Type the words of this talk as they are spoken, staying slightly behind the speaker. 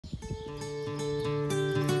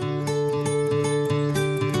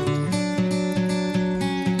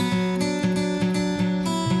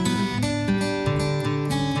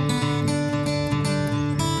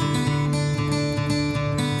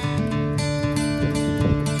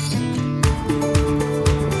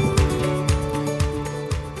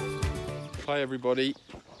Hi everybody,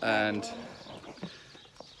 and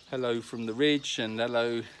hello from the ridge and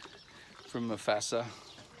hello from Mufasa.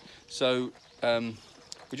 So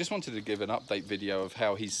we just wanted to give an update video of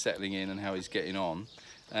how he's settling in and how he's getting on,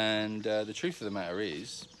 and the truth of the matter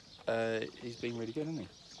is he's been really good, hasn't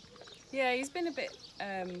he? Yeah, he's been a bit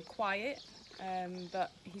quiet,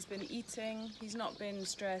 but he's been eating. He's not been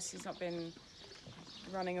stressed, he's not been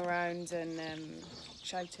running around and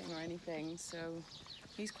shouting or anything, so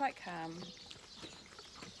he's quite calm.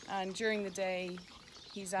 And during the day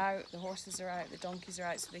he's out, the horses are out, the donkeys are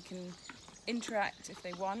out, so they can interact if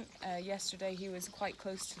they want. Yesterday he was quite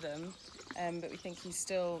close to them, but we think he's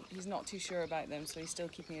not too sure about them, so he's still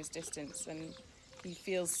keeping his distance, and he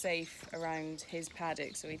feels safe around his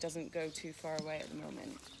paddock, so he doesn't go too far away at the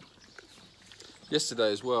moment.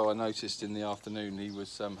 Yesterday as well, I noticed in the afternoon he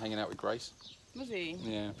was hanging out with Grace. Was he?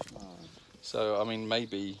 Yeah. Oh. So I mean,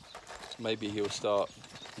 maybe he'll start,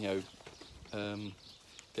 you know,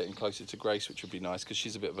 getting closer to Grace, which would be nice, because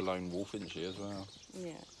she's a bit of a lone wolf, isn't she, as well?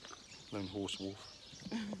 Yeah. Lone horse wolf.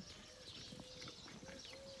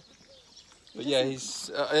 But yeah, he's.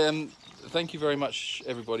 Thank you very much,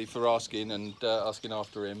 everybody, for asking and asking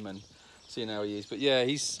after him and seeing how he is. But yeah,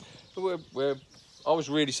 I was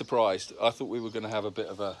really surprised. I thought we were going to have a bit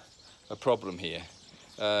of a problem here,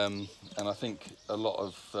 and I think a lot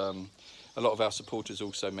of our supporters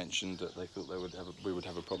also mentioned that they thought we would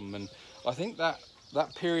have a problem. And I think that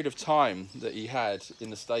period of time that he had in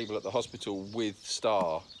the stable at the hospital with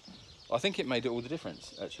Star, I think it made all the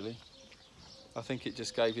difference, actually. I think it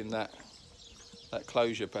just gave him that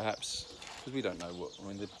closure, perhaps, because we don't know what. I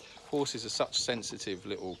mean, the horses are such sensitive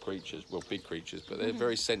little creatures, well, big creatures, but they're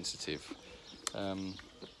very sensitive.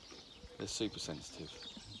 They're super sensitive,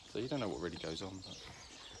 so you don't know what really goes on.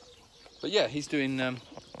 But yeah, he's doing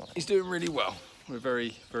really well. We're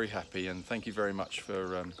very, very happy, and thank you very much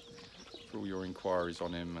for all your inquiries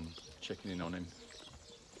on him and checking in on him.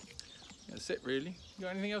 That's it, really. You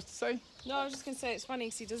got anything else to say? No, I was just going to say it's funny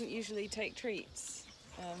because he doesn't usually take treats,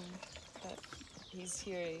 but he's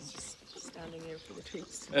here, he's just standing here for the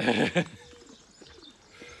treats.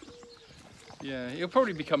 Yeah, he'll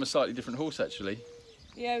probably become a slightly different horse, actually.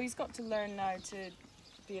 Yeah, he's got to learn now to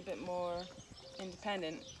be a bit more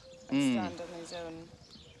independent and stand on his own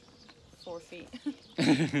 4 feet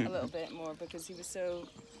a little bit more, because he was so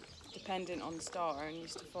dependent on Star and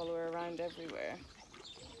used to follow her around everywhere.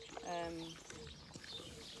 So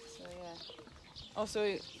yeah.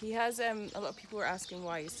 Also, he has a lot of people were asking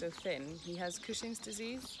why he's so thin. He has Cushing's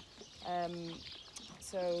disease,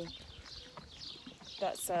 so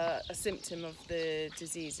that's a symptom of the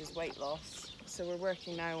disease, is weight loss. So we're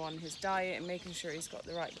working now on his diet and making sure he's got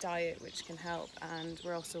the right diet, which can help, and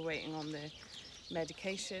we're also waiting on the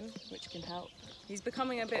medication, which can help. He's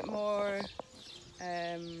becoming a bit more,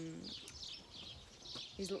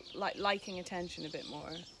 he's liking attention a bit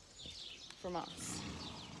more from us.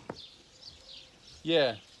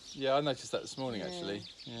 Yeah, I noticed that this morning, actually.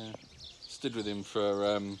 Yeah, stood with him for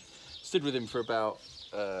about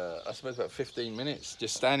I suppose about 15 minutes,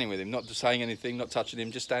 just standing with him, not just saying anything, not touching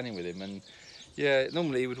him, just standing with him. And yeah,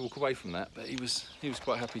 normally he would walk away from that, but he was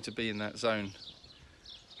quite happy to be in that zone.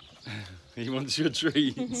 He wants your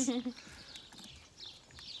treats.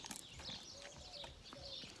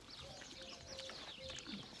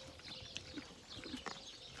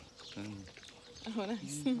 Oh,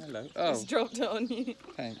 nice. Hello. Oh, Just dropped it on you.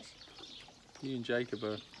 Thanks. You and Jacob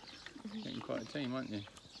are getting quite a team, aren't you?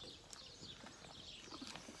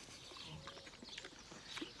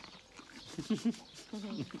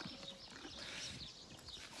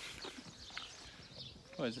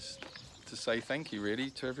 Well, just to say thank you,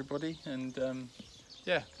 really, to everybody, and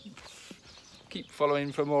yeah, keep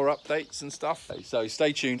following for more updates and stuff. So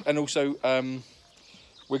stay tuned, and also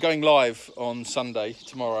we're going live on Sunday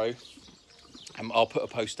tomorrow. I'll put a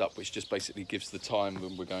post up which just basically gives the time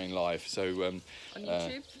when we're going live. So on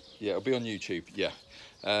YouTube? Yeah, it'll be on YouTube. Yeah,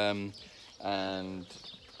 and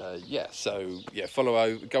yeah, so yeah,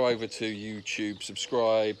 go over to YouTube,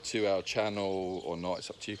 subscribe to our channel or not,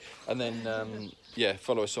 it's up to you. And then yeah,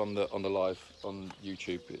 follow us on the live on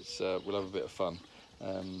YouTube. We'll have a bit of fun,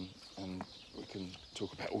 and we can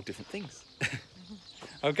talk about all different things.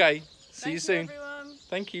 Okay, see you soon. Everyone.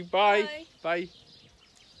 Thank you. Bye. Bye. Bye.